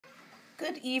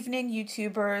Good evening,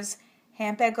 YouTubers,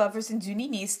 handbag lovers, and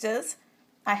Doonieistas.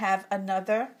 I have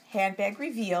another handbag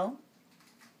reveal.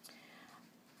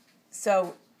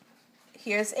 So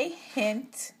here's a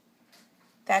hint.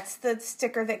 That's the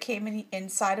sticker that came in the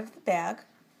inside of the bag.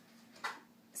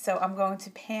 So I'm going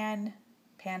to pan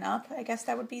up. I guess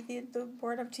that would be the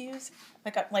word I'm to use.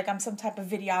 Like I'm some type of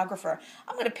videographer.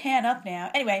 I'm going to pan up now.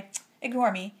 Anyway,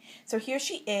 ignore me. So here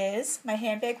she is, my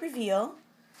handbag reveal.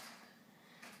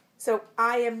 So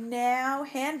I am now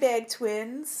handbag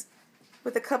twins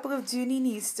with a couple of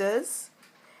Doonieistas,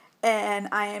 and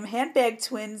I am handbag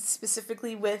twins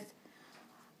specifically with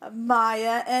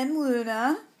Maya and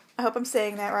Luna. I hope I'm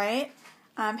saying that right.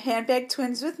 I'm handbag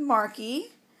twins with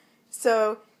Marky.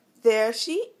 So there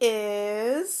she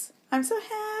is. I'm so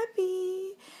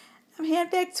happy. I'm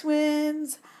handbag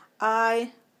twins.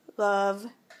 I love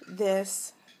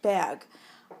this bag.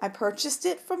 I purchased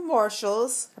it from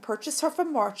Marshall's. I purchased her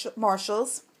from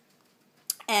Marshall's.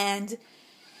 And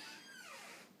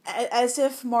as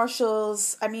if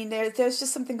Marshall's, I mean, there's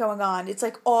just something going on. It's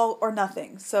like all or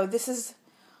nothing. So this is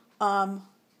not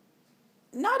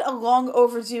a long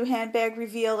overdue handbag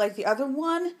reveal like the other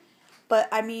one. But,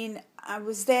 I mean, I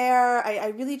was there. I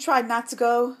really tried not to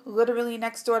go literally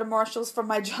next door to Marshall's for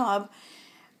my job.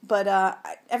 But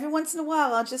every once in a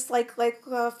while, I'll just like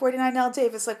 49L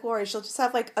Davis, like Lori, she'll just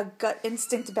have like a gut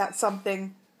instinct about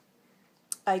something.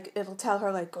 Like it'll tell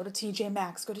her like, go to TJ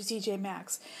Maxx, go to TJ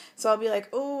Maxx. So I'll be like,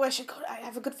 oh, I should go. I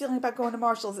have a good feeling about going to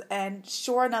Marshall's, and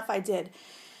sure enough, I did.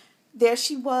 There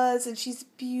she was, and she's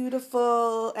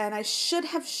beautiful. And I should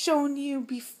have shown you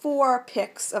before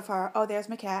pics of her. Oh, there's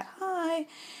my cat. Hi.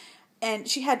 And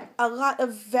she had a lot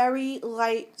of very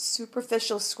light,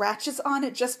 superficial scratches on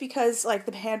it just because, like,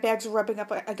 the handbags were rubbing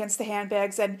up against the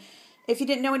handbags. And if you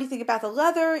didn't know anything about the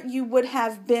leather, you would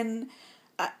have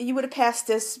passed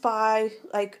this by,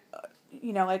 like,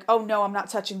 oh, no, I'm not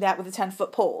touching that with a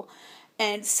 10-foot pole.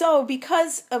 And so,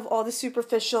 because of all the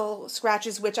superficial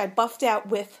scratches, which I buffed out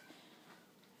with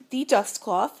the dust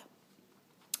cloth,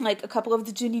 like a couple of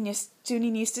the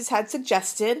Doonieistas had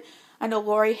suggested, I know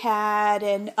Lori had,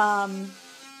 and, oh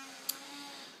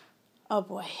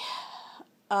boy,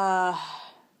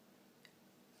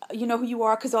 you know who you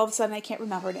are, because all of a sudden I can't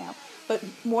remember now, but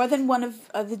more than one of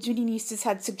the Doonieistas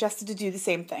had suggested to do the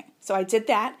same thing, so I did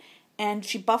that, and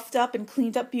she buffed up and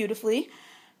cleaned up beautifully,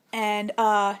 and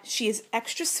she is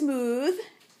extra smooth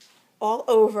all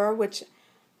over, which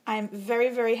I'm very,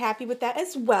 very happy with that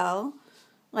as well,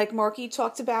 like Marky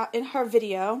talked about in her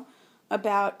video,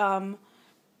 about,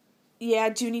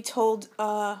 yeah, Dooney told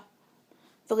the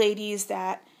ladies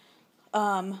that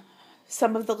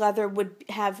some of the leather would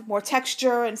have more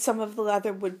texture and some of the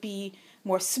leather would be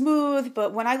more smooth.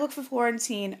 But when I look for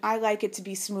Florentine, I like it to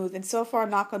be smooth. And so far,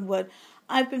 knock on wood,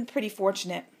 I've been pretty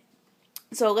fortunate.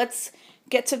 So let's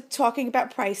get to talking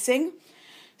about pricing.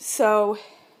 So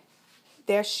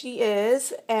there she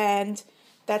is. And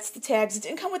that's the tags. It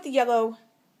didn't come with the yellow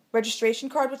registration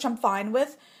card, which I'm fine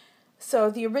with.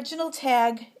 So the original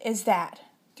tag is that,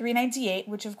 $3.98,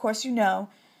 which of course you know.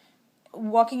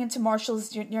 Walking into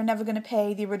Marshall's, you're never going to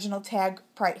pay the original tag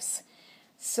price.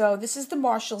 So this is the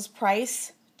Marshall's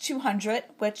price, $200,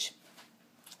 which,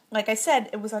 like I said,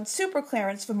 it was on super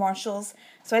clearance for Marshall's,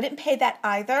 so I didn't pay that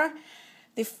either.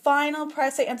 The final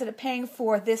price I ended up paying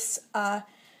for this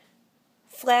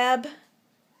flap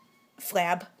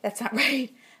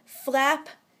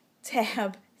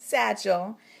tab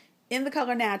satchel in the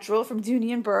color natural from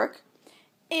Dooney Bourke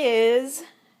is,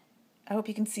 I hope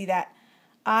you can see that,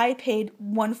 I paid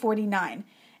 $149,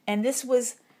 and this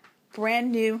was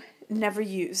brand new, never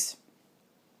used.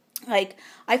 Like,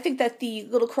 I think that the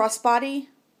little crossbody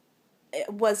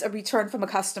was a return from a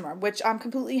customer, which I'm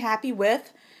completely happy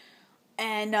with,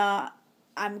 and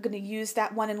I'm going to use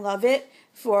that one and love it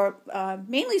for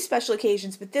mainly special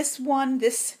occasions, but this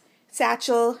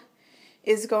satchel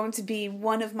is going to be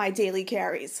one of my daily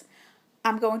carries.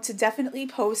 I'm going to definitely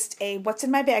post a what's in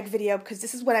my bag video because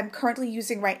this is what I'm currently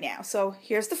using right now. So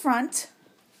here's the front.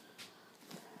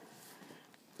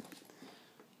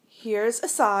 Here's a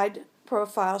side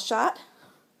profile shot.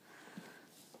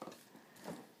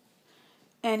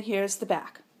 And here's the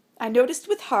back. I noticed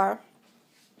with her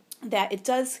that it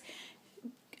does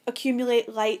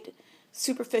accumulate light,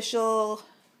 superficial,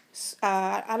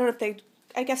 I don't know if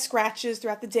I guess scratches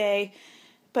throughout the day.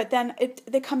 But then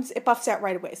it buffs out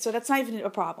right away. So that's not even a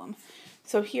problem.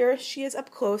 So here she is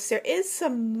up close. There is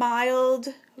some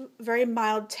very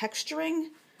mild texturing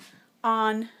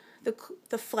on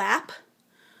the flap.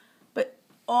 But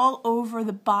all over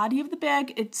the body of the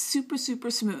bag, it's super, super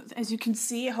smooth. As you can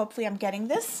see, hopefully I'm getting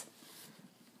this.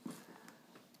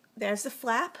 There's the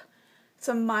flap.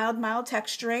 some mild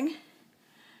texturing.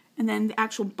 And then the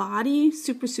actual body,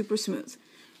 super smooth.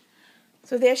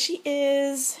 So there she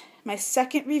is, my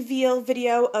second reveal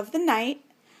video of the night.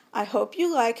 I hope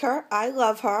you like her. I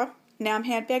love her. Now I'm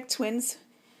handbag twins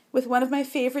with one of my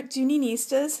favorite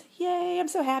Doonieistas. Yay, I'm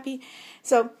so happy.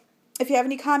 So if you have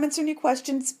any comments or any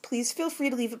questions, please feel free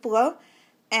to leave it below.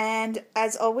 And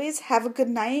as always, have a good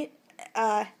night,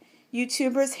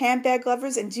 YouTubers, handbag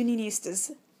lovers, and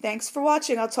Doonieistas. Thanks for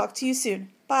watching. I'll talk to you soon.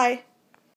 Bye.